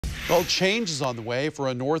Well, change is on the way for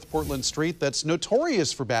a North Portland street that's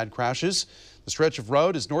notorious for bad crashes. The stretch of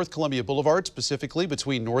road is North Columbia Boulevard, specifically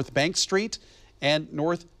between North Bank Street and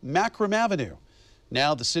North Macram Avenue.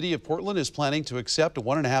 Now, the city of Portland is planning to accept a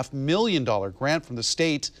 $1.5 million grant from the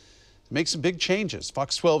state to make some big changes.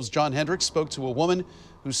 Fox 12's John Hendricks spoke to a woman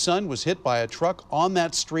whose son was hit by a truck on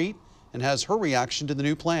that street and has her reaction to the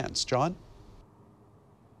new plans. John?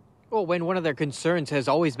 Well, when one of their concerns has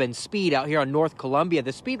always been speed out here on North Columbia,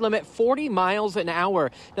 the speed limit 40 miles an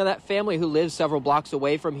hour. Now, that family who lives several blocks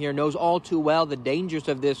away from here knows all too well the dangers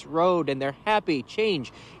of this road, and they're happy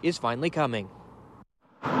change is finally coming.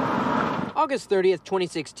 August 30th,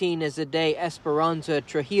 2016 is a day Esperanza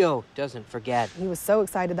Trujillo doesn't forget. He was so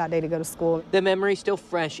excited that day to go to school. The memory still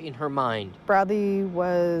fresh in her mind. Bradley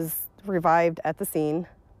was revived at the scene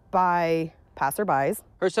by passerbys.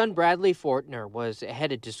 Her son Bradley Fortner was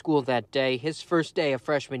headed to school that day, his first day of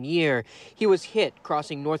freshman year. He was hit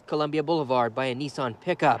crossing North Columbia Boulevard by a Nissan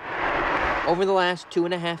pickup. Over the last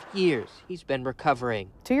 2.5 years, he's been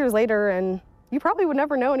recovering. 2 years later, and you probably would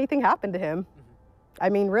never know anything happened to him. I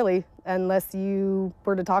mean, really, unless you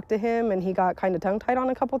were to talk to him and he got kind of tongue-tied on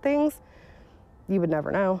a couple things, you would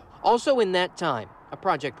never know. Also in that time, a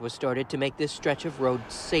project was started to make this stretch of road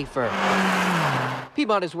safer.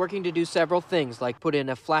 PBOT is working to do several things, like put in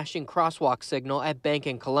a flashing crosswalk signal at Bank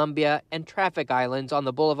and Columbia and traffic islands on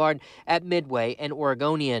the boulevard at Midway and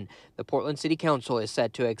Oregonian. The Portland City Council is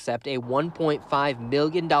set to accept a $1.5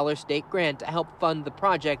 million state grant to help fund the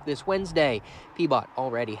project this Wednesday. PBOT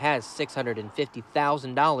already has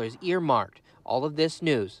 $650,000 earmarked. All of this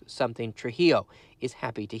news, something Trujillo is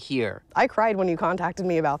happy to hear. I cried when you contacted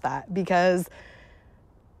me about that because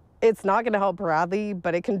it's not going to help Bradley,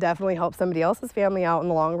 but it can definitely help somebody else's family out in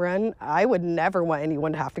the long run. I would never want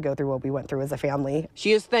anyone to have to go through what we went through as a family.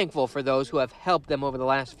 She is thankful for those who have helped them over the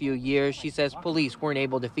last few years. She says police weren't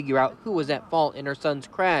able to figure out who was at fault in her son's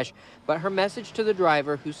crash, but her message to the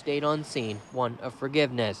driver who stayed on scene, one of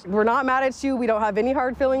forgiveness. We're not mad at you. We don't have any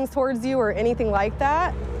hard feelings towards you or anything like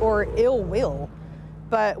that or ill will,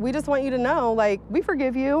 but we just want you to know, like, we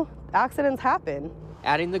forgive you. Accidents happen.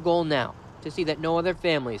 Adding the goal now to see that no other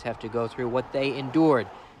families have to go through what they endured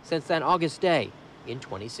since that August day in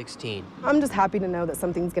 2016. I'm just happy to know that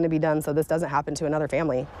something's going to be done so this doesn't happen to another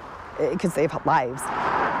family. It could save lives.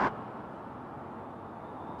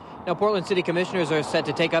 Now, Portland City Commissioners are set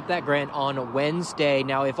to take up that grant on Wednesday.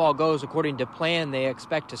 Now, if all goes according to plan, they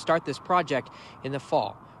expect to start this project in the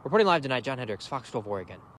fall. Reporting live tonight, John Hendricks, Fox 12 Oregon.